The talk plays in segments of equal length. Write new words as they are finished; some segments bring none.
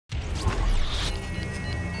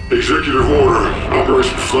Executive order,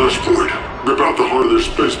 Operation Flashpoint. Rip out the heart of their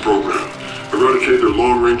space program. Eradicate their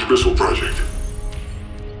long-range missile project.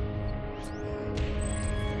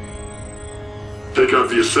 Take out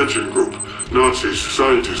the Ascension Group. Nazis,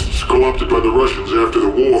 scientists, co-opted by the Russians after the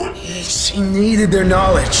war. Yes, he needed their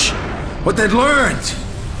knowledge. What they'd learned.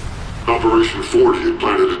 Operation 40 had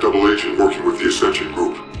planted a double agent working with the Ascension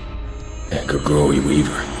Group. And Grigori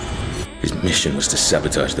Weaver. His mission was to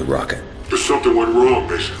sabotage the rocket. But something went wrong,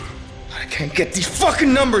 Mason. I can't get these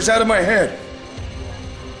fucking numbers out of my head.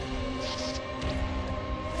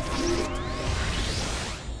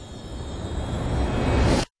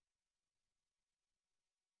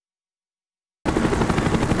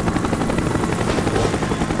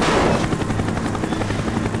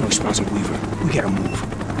 No response from Weaver. We gotta move.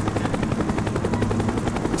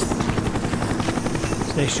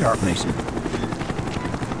 Stay sharp, Mason.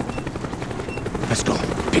 Let's go.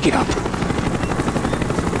 Pick it up.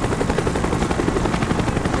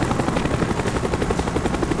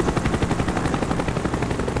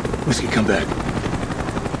 Whiskey, come back.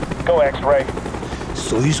 Go, X-Ray.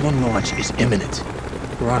 Soyuz 1 launch is imminent.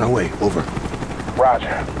 We're on our way. Over.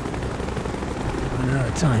 Roger. Running out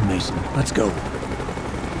of time, Mason. Let's go.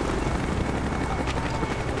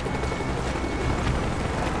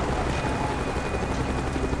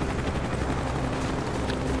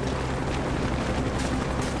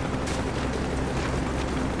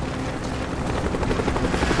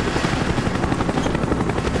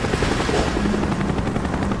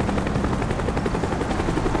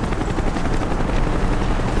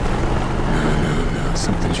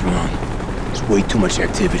 Something's wrong. There's way too much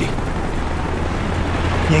activity.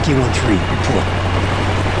 Yankee 1-3, report.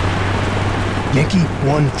 Yankee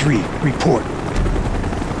 1-3, report.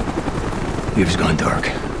 Weaver's gone dark.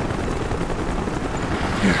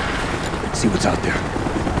 Here, see what's out there.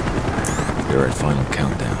 They're at final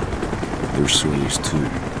countdown. There's Soyuz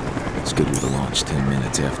 2. Scheduled to launch 10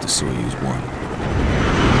 minutes after Soyuz 1.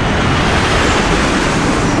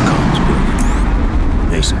 Comms broken.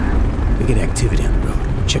 Mason, we get activity on the road.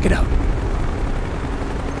 Check it out.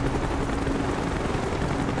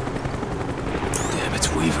 Damn, it's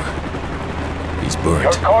Weaver. He's burnt.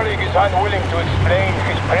 Your colleague is unwilling to explain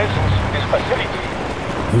his presence in this facility.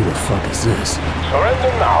 Who the fuck is this?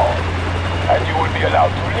 Surrender now, and you will be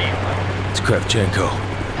allowed to leave. It's Kravchenko.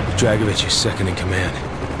 Dragovich is second in command.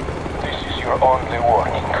 This is your only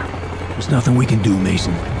warning. There's nothing we can do,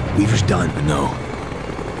 Mason. Weaver's done. No.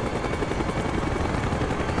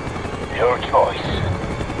 Your choice.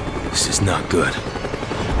 This is not good.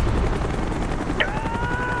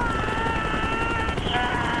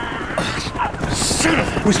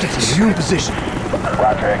 Whiskey, you're in position.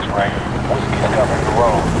 Roger, X-Ray. Whiskey's covering the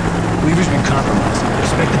road. Weaver's been compromised.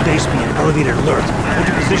 Expect the base to be an elevated alert. Hold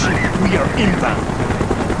your position. We are inbound.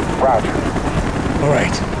 Roger. All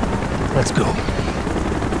right. Let's go.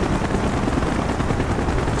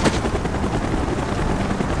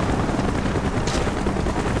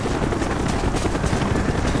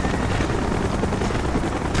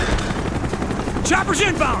 Chopper's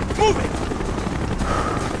inbound! Move it!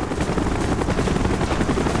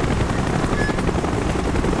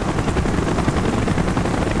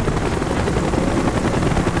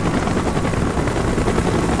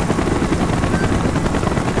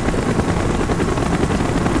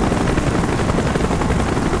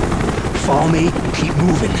 Follow me and keep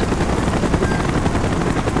moving.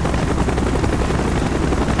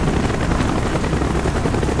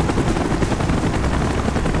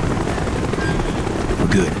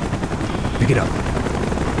 Good. Pick it up.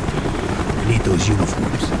 I need those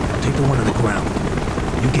uniforms. I'll take the one on the ground.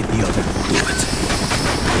 You get the other. Do it.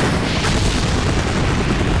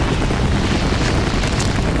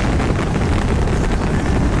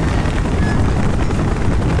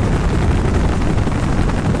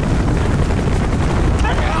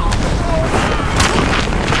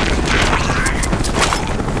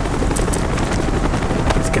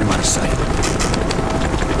 Let's get him out of sight.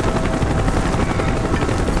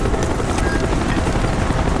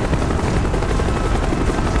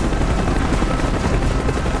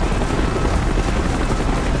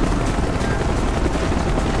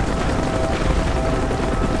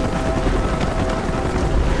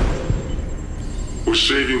 Was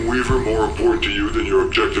saving Weaver more important to you than your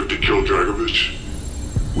objective to kill Dragovich?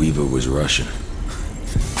 Weaver was Russian.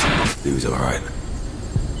 He was alright.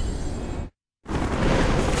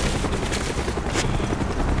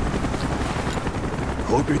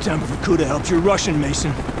 Hope your time for Kuda helps your Russian,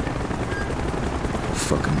 Mason.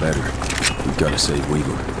 Fucking better. We've gotta save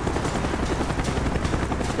Weaver.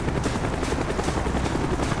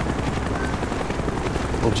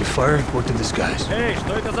 Hold your fire and work the disguise. Эй,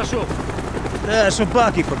 что это за шум? Да,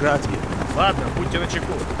 собаки по градке. Ладно, будьте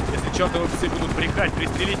начеку. Если чертовы псы будут брехать,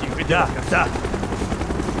 пристрелите их. Да, да.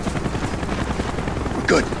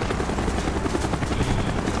 Good.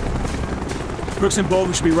 Brooks and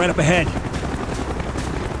Baldwin should be right up ahead.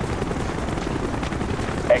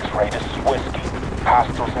 X-ray, this is Whiskey.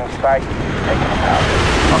 Hostiles in sight. Taking them out.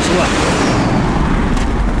 Hustle up.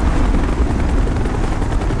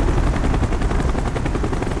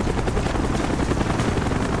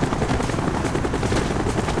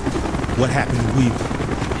 What happened to Weaver?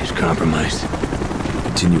 He's compromised.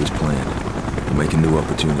 Continue as planned. We'll make a new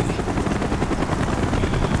opportunity.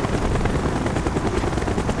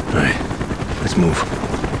 All right, let's move.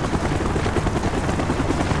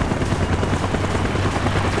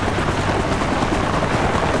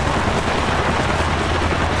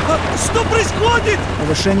 Что происходит?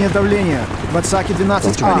 Повышение давления. В отсаке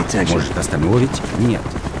 12А. Может остановить? Нет.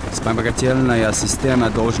 Вспомогательная система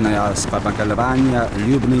должна вспомогать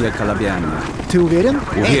любые колебания. Ты уверен?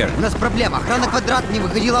 Уверен. У нас проблема. Охрана квадрат не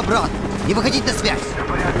выходила обратно. Не выходить на связь.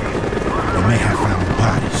 They may have found the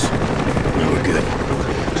bodies. No, we're good.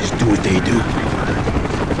 Just do what they do.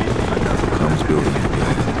 Comms building.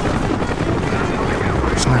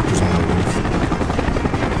 Snipers on the roof.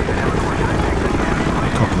 A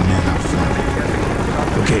couple of men out front.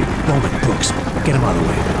 Okay, Bowman, Brooks, get him out of the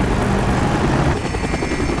way.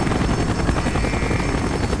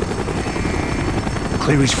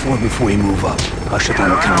 Clear each floor before we move up. I'll shut down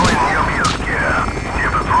the countdown.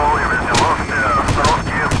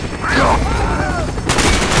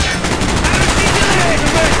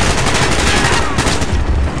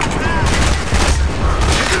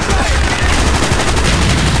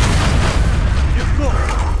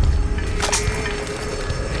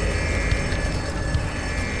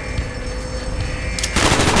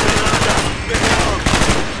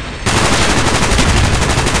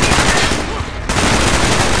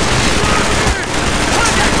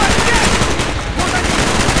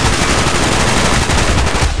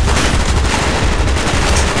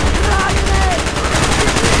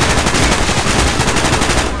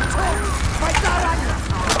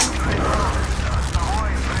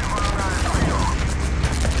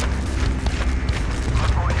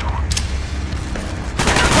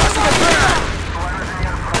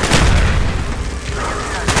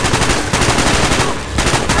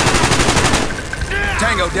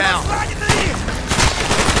 Tango down.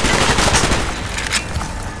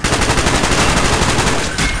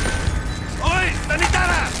 Ой,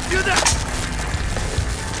 санитара! Сюда!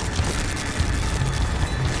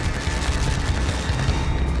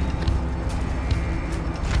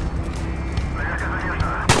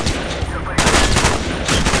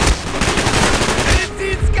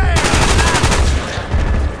 Медицинская!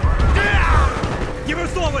 Не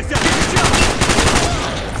высовывайся!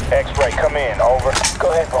 X-ray, come in. Over.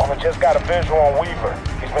 Go ahead, Bowman. Just got a visual on Weaver.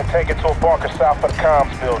 He's been taken to a bunker south of the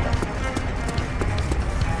comms building.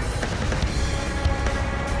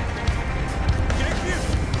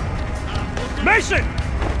 Mason!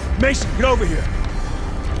 Mason, get over here.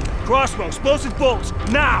 Crossbow, explosive bolts,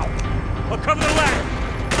 now! I'll cover the ladder.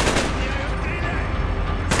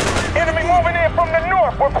 Enemy moving in from the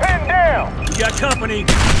north. We're pinned down. We got company.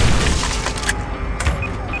 Pin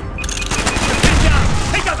down.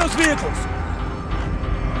 Take out those vehicles.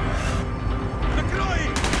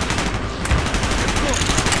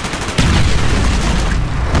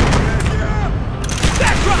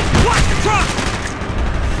 That truck! Watch the truck!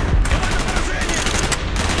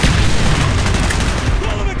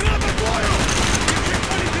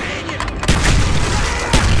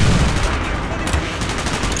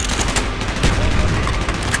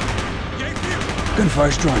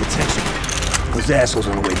 Gunfire's drawing attention. Those assholes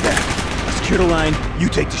on the way back. I'll secure the line, you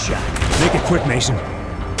take the shot. Make it quick, Mason.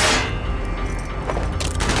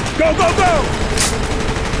 Go, go, go!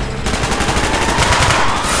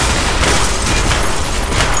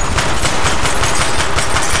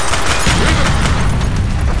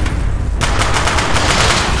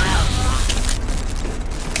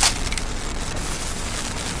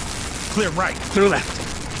 Clear right. Clear left.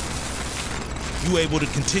 You able to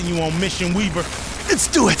continue on mission, Weaver? Let's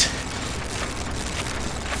do it!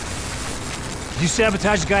 Did you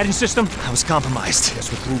sabotage the guidance system? I was compromised. Guess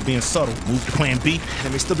we'll prove being subtle. Move to plan B.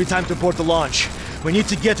 There may still be time to abort the launch. We need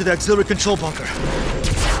to get to the auxiliary control bunker.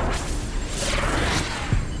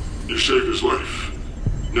 You saved his life.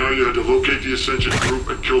 Now you had to locate the Ascension group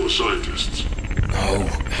and kill the scientists. No.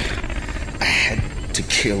 I had to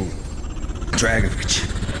kill Dragovich.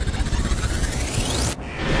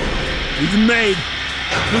 We've been made.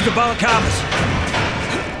 Move the Balaclavas.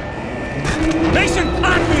 Mason,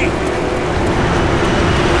 on me!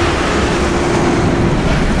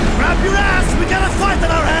 Grab your ass! We got a fight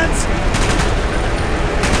on our hands!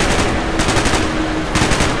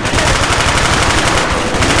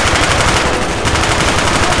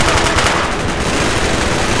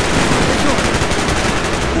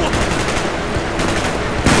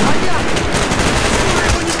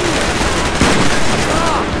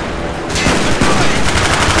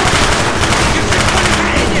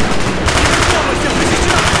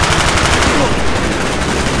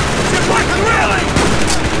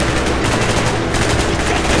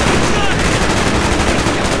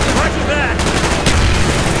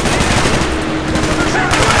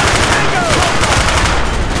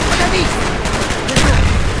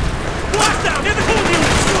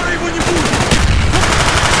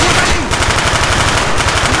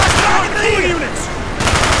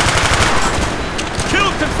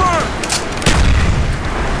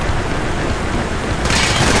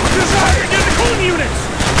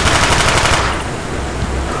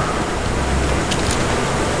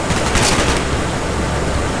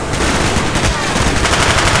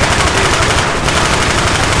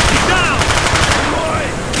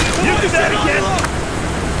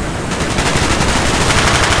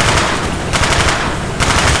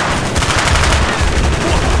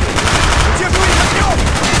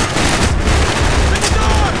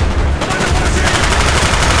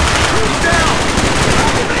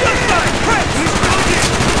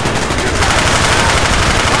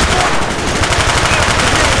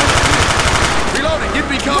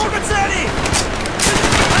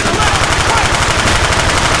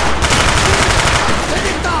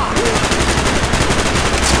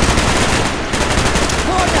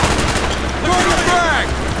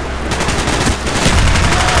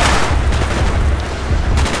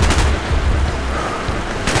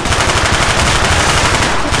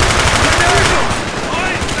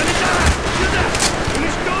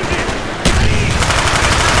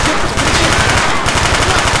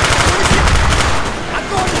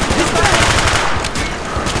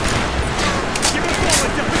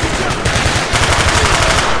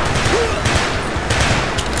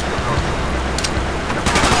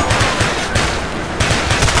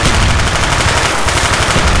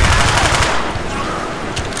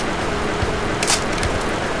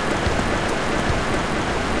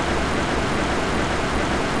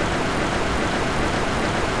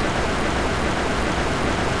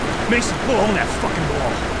 Mason, pull on that fucking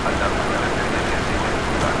wall.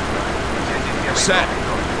 Set.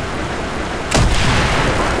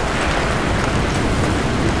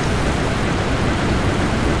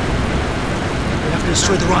 We have to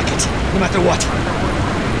destroy the rocket, no matter what.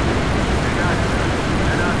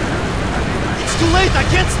 It's too late, I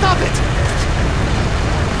can't stop it!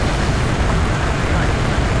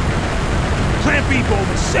 Plan B,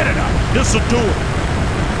 Bowman, set it up. This'll do it.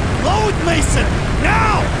 Load, Mason!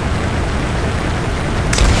 Now!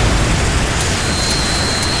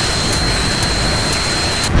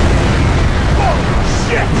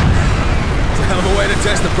 Shit! It's a hell of a way to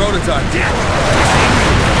test the prototype. Get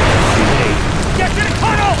to the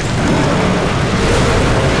tunnel!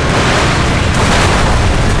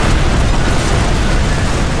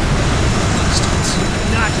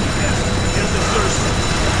 Not this. He'll deserve it.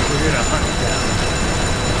 We're here to hunt him down.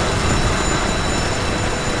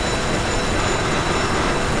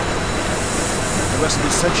 The rest of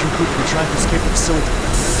the section group will be trying to escape the facility.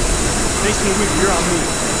 Mason and Weaver, you're on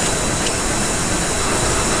me.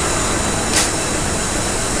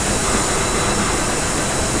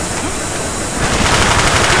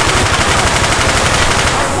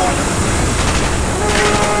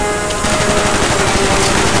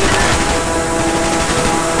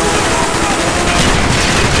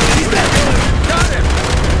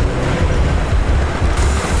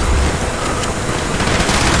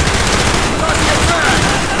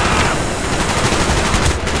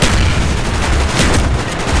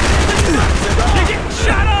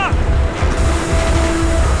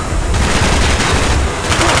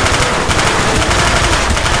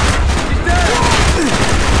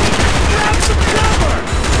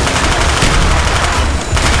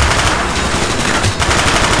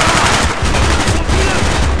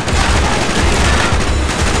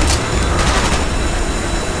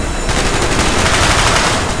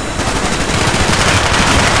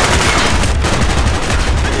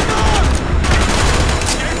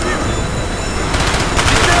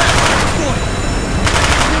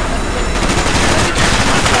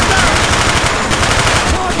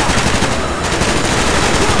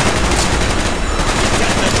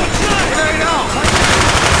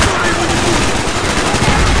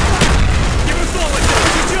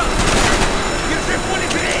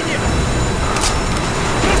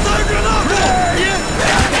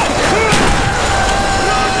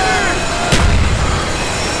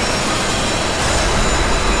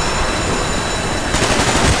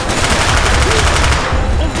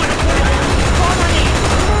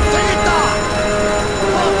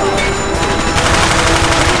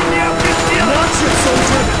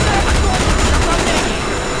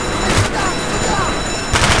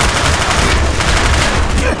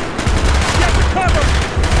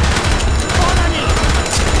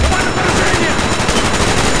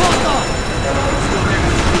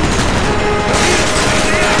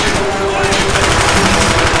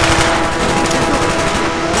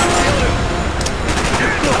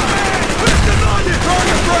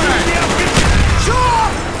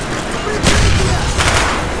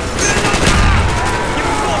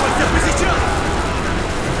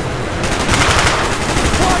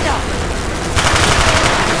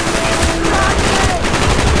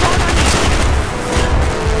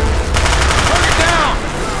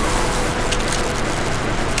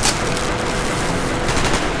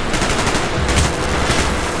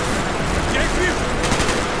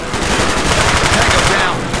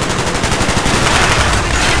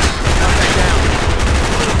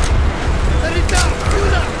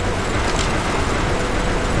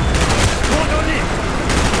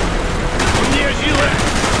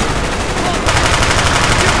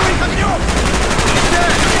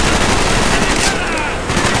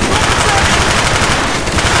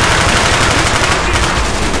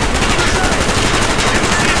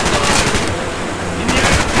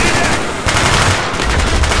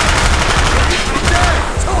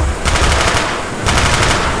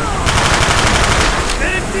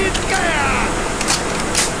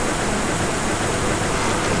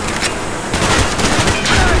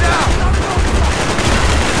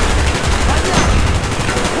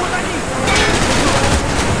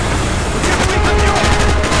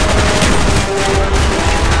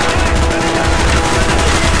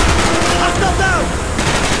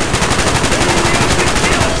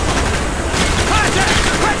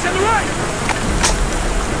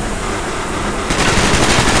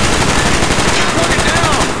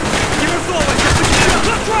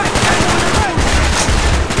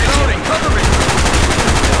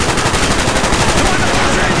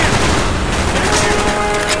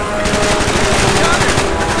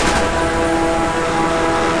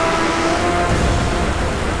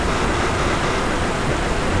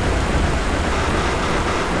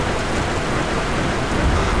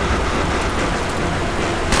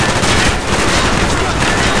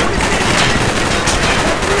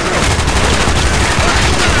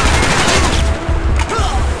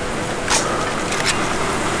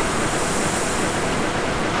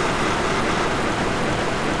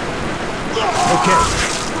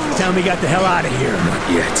 time we got the hell out of here.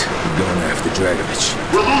 Not yet. We're going after Dragovich.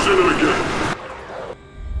 We're losing him again.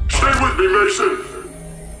 Stay with me, Mason.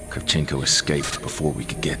 Kravchenko escaped before we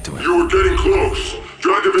could get to him. You were getting close.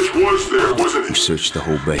 Dragovich was there, wasn't We he? searched the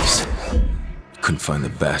whole base. Couldn't find the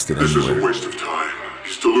bastard This is a anywhere. waste of time.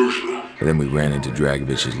 He's delusional. But then we ran into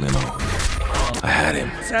Dragovich's limo. I had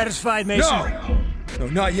him. Satisfied, Mason? No,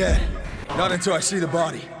 not yet. Not until I see the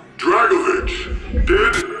body. Dragovich,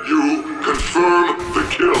 did you confirm the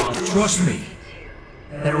kill? Trust me.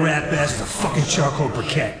 That rat bast's a fucking charcoal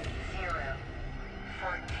briquette.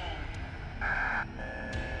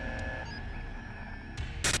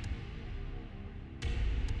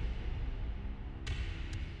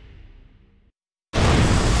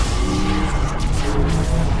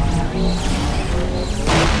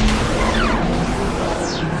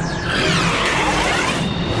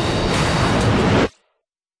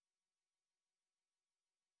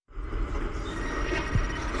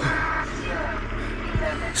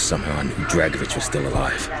 Somehow I knew Dragovich was still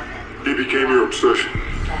alive. He became your obsession.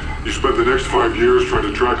 You spent the next 5 years trying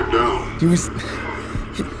to track him down. He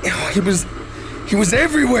was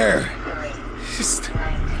everywhere. Just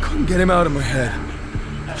couldn't get him out of my head.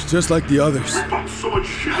 It's just like the others. Pumped so much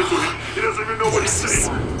shit into him, he doesn't even know what he's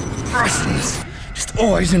saying. It's just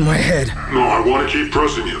always in my head. No, I want to keep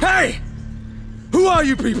pressing you. Hey! Who are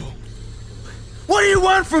you people? What do you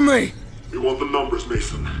want from me? We want the numbers,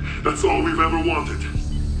 Mason. That's all we've ever wanted.